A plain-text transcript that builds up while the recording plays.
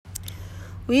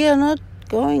we are not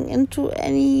going into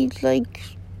any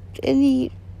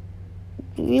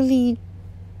really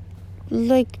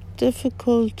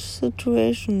difficult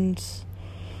situations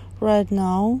right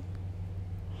now,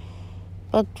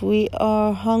 but we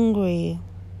are hungry.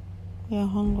 We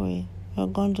are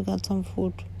going to get some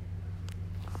food.